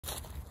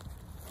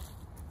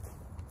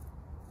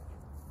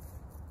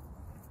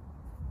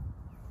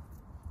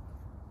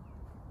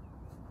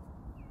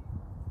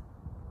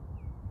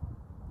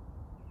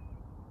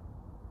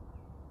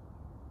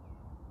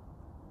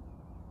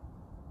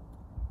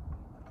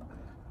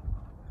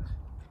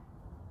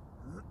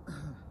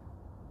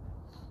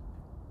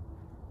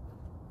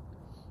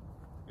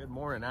Good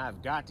morning.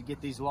 I've got to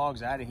get these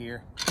logs out of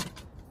here.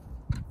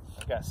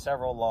 I've got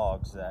several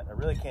logs that I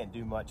really can't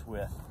do much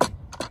with.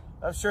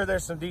 I'm sure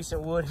there's some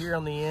decent wood here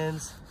on the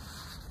ends,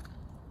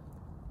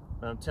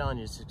 but I'm telling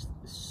you,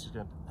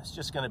 it's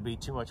just going to be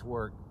too much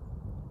work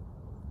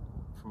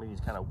for me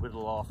to kind of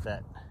whittle off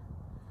that,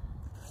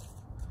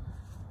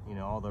 you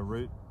know, all the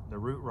root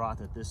rot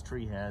that this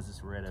tree has,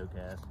 this red oak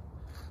has.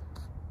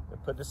 I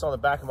put this on the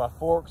back of my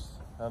forks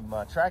of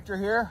my tractor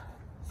here.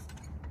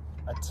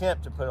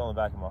 Attempt to put it on the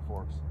back of my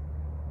forks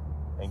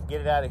and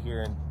get it out of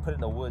here and put it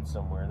in the woods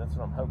somewhere. That's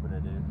what I'm hoping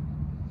to do.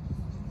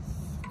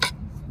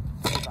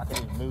 See if I can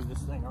even move this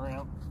thing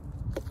around.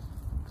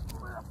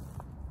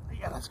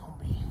 Yeah, that's gonna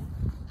be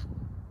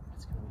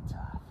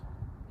tough.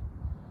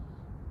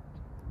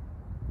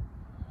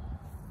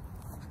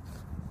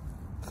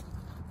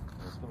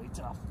 It's gonna be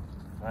tough.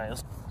 All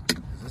right,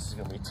 this is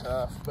gonna be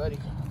tough, buddy.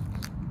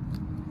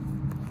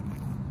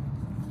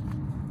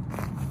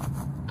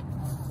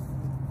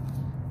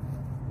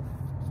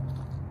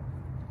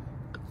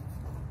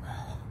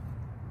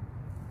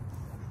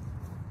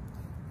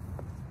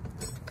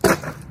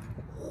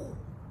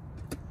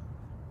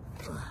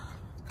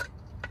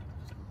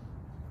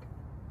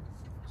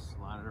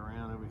 Slide it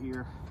around over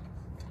here.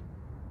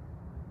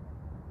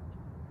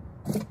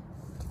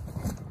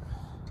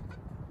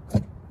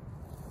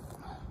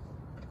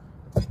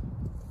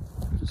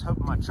 Just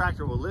hoping my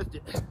tractor will lift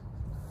it.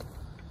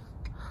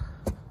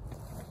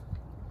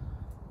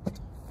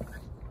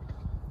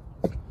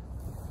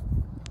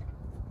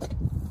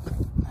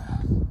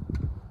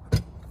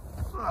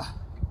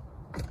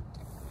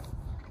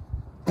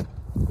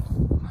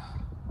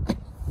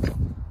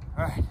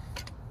 All right.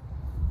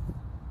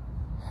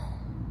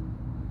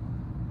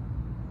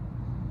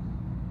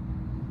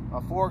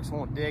 My forks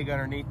won't dig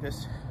underneath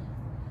this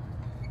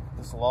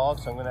log,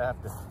 so I'm gonna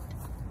have to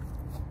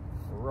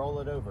roll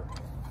it over.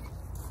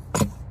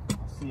 I'll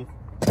see if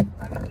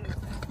I can do it.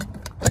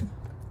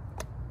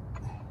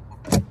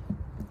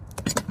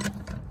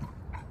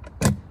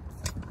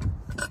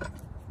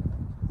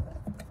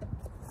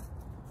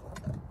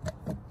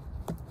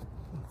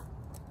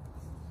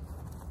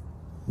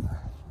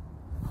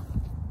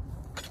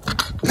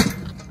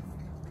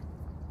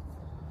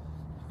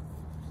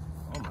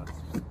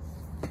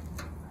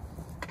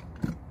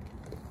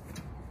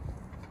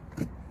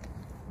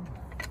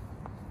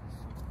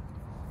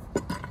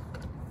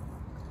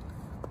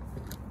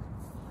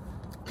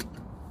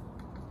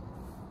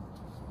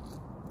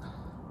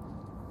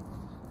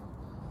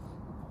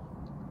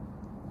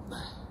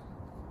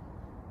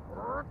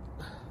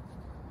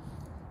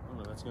 I don't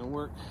know if that's gonna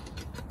work.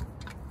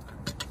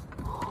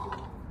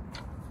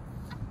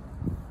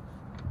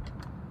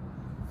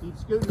 Keep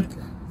scooting it.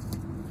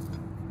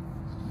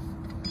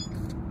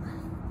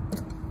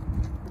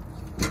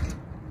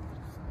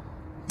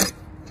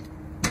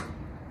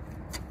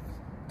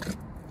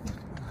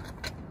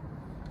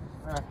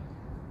 All right.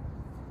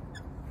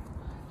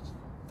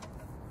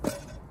 I'm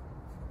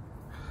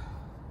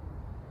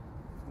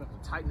gonna have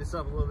to tighten this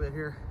up a little bit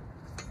here.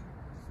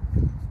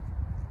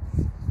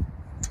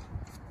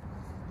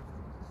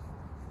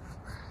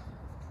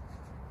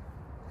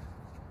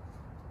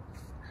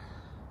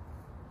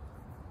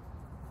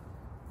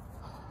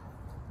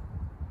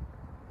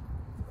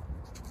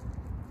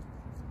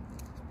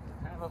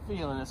 I have a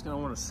feeling it's going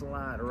to want to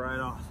slide right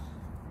off.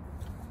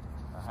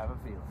 I have a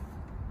feeling.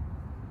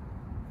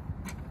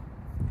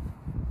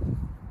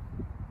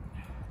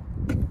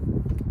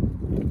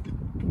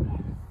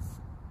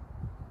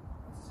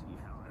 Let's see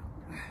how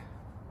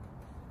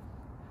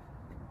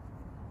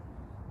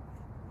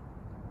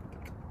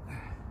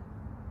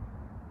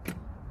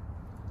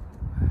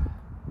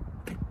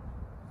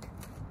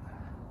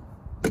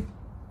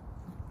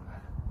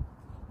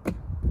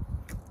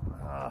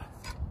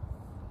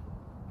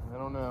I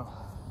don't know.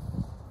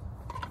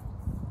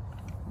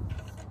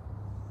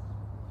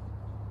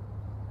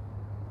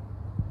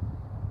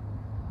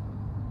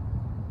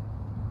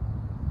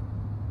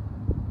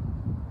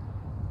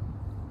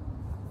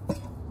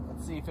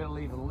 Let's see if it'll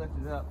even lift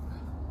it up.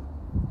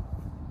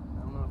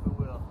 I don't know if it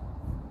will.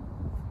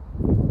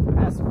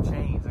 I have some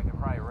chains. I could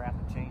probably wrap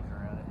the chains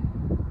around it.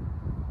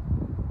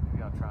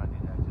 Maybe I'll try and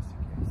do that just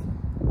in case.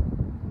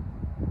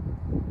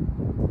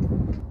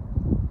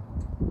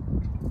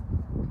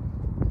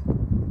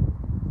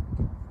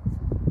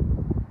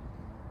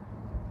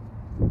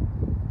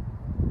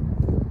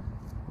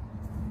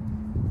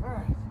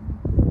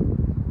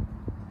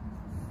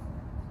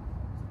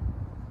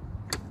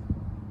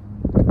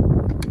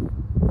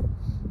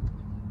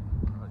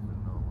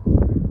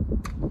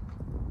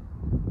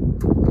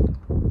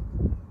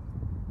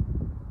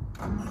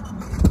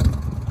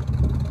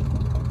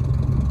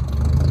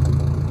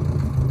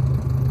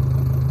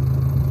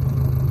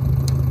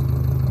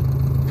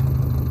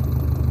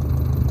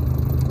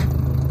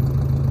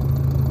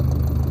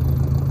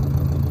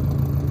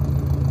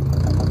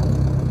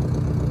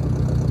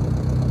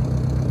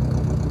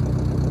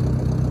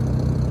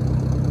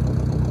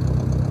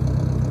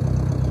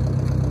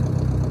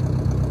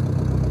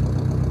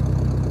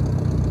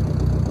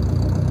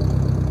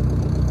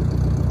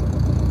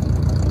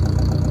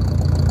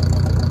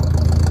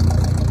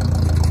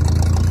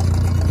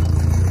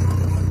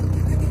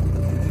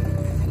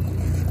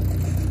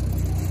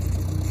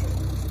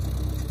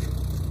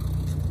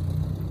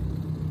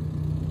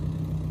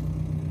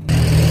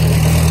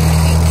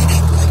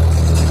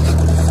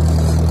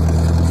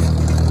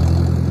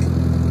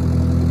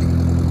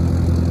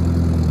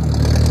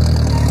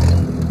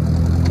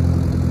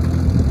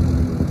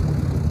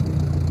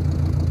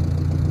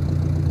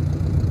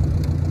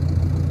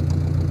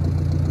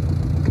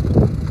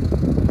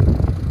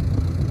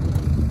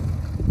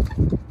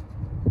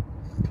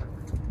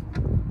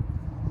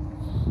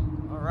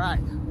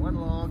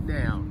 log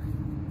down.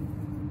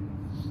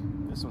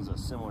 This one's a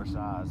similar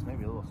size,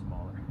 maybe a little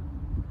smaller.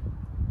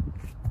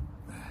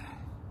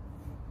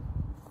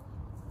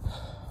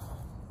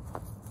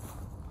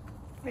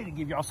 Need to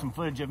give y'all some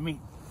footage of me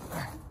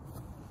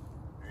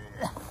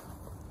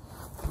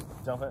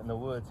dumping it in the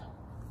woods.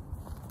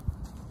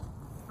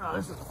 Oh,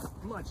 this is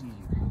much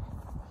easier,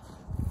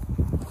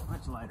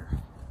 much lighter.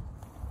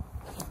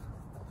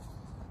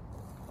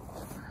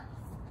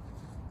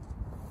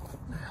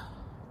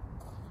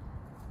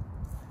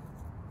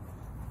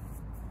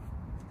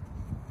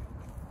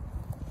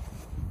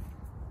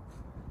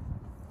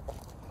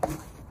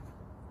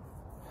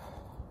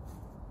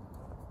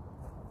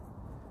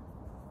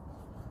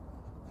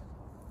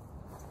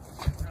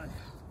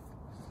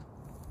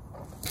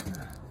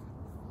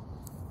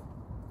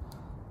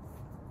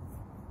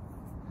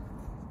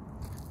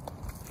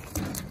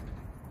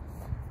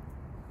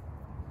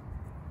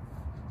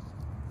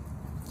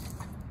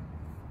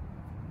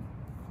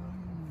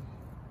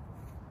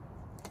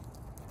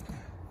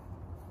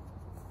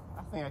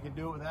 I think I can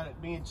do it without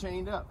it being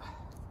chained up.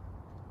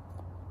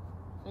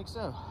 I think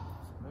so.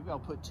 Maybe I'll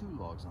put 2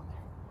 logs on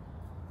there.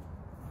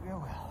 Maybe I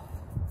will.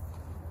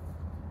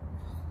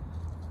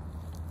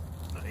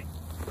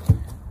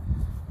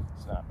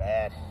 It's not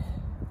bad.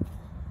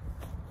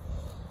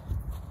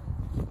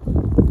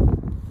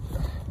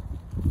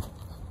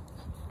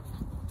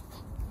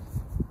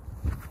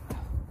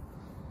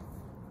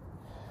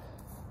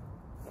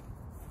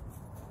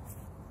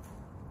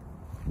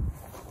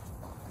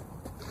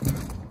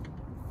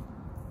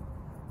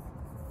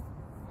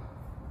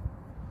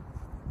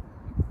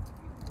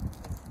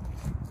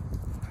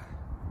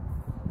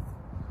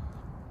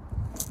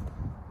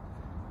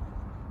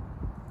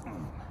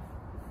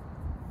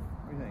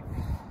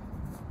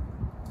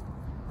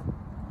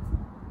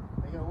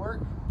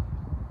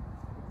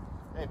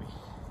 Maybe.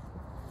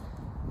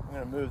 I'm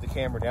gonna move the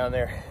camera down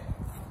there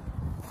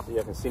so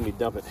y'all can see me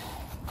dump it.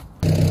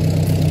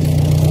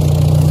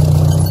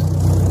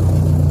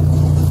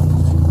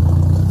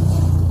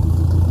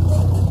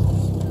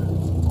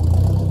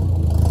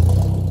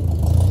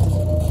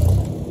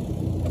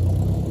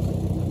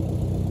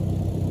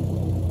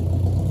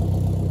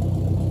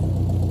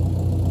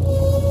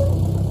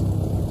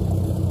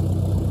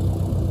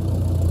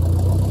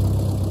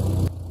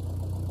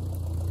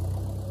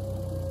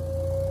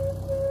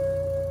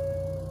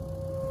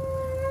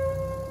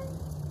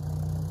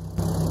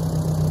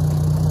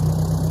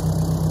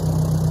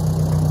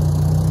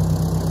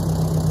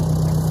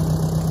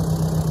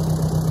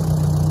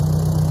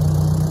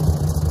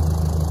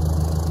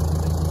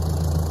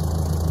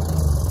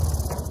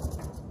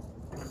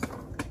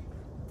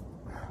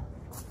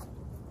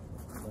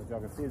 Y'all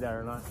can see that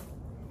or not.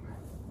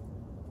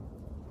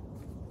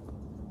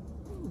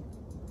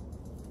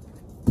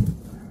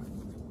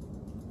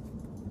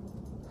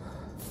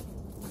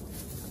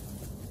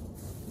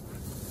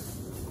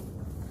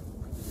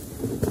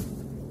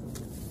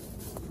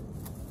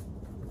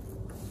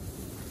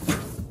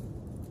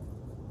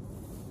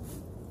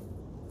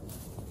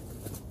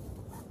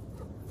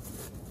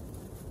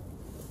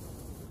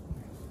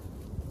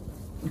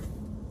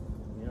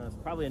 You know, it's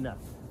probably enough.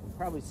 I'll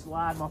probably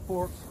slide my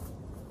forks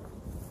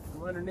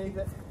underneath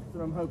it. That's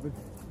what I'm hoping.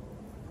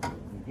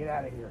 Get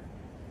out of here.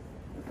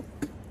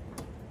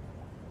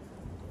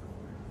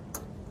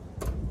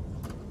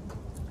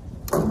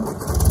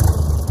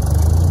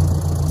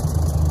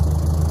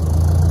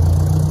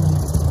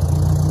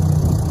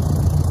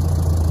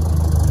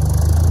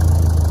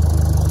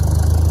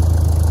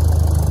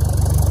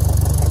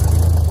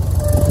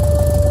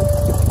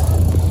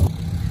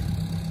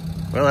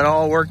 Well, it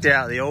all worked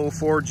out. The old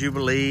Ford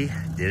Jubilee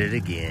did it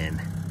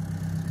again.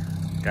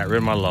 Got rid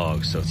of my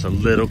logs, so it's a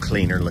little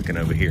cleaner looking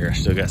over here. I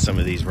still got some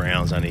of these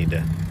rounds I need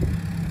to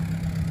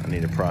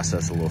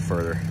process a little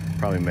further.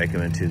 Probably make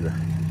them into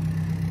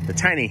the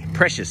tiny,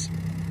 precious,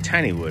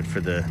 tiny wood for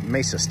the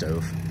mesa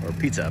stove or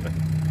pizza oven.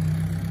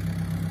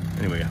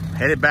 Anyway,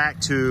 headed back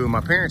to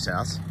my parents'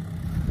 house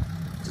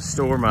to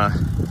store my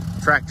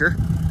tractor.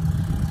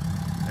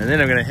 And then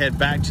I'm gonna head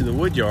back to the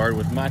wood yard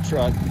with my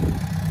truck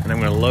and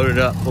I'm gonna load it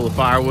up full of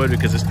firewood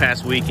because this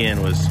past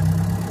weekend was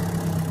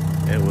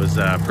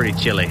pretty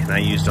chilly, and I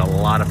used a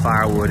lot of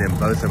firewood in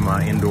both of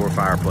my indoor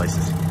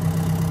fireplaces.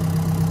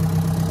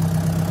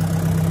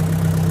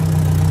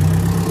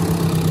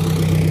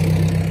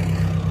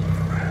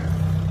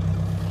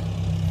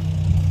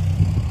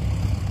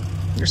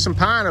 There's some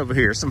pine over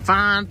here, some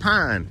fine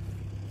pine.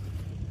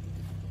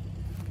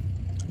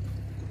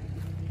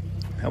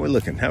 How we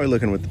looking? How we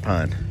looking with the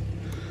pine?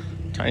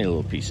 Tiny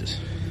little pieces.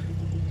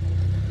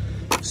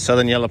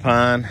 Southern yellow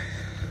pine.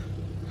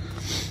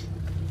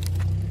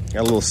 Got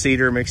a little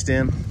cedar mixed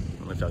in. I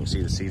don't know if y'all can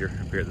see the cedar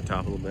up here at the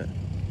top a little bit.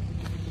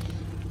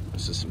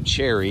 This is some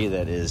cherry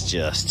that is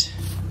just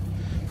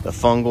the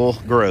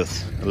fungal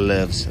growth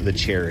loves the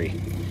cherry.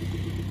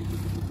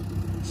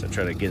 So I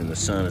try to get in the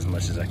sun as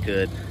much as I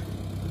could.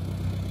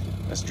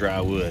 That's dry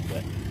wood,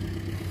 but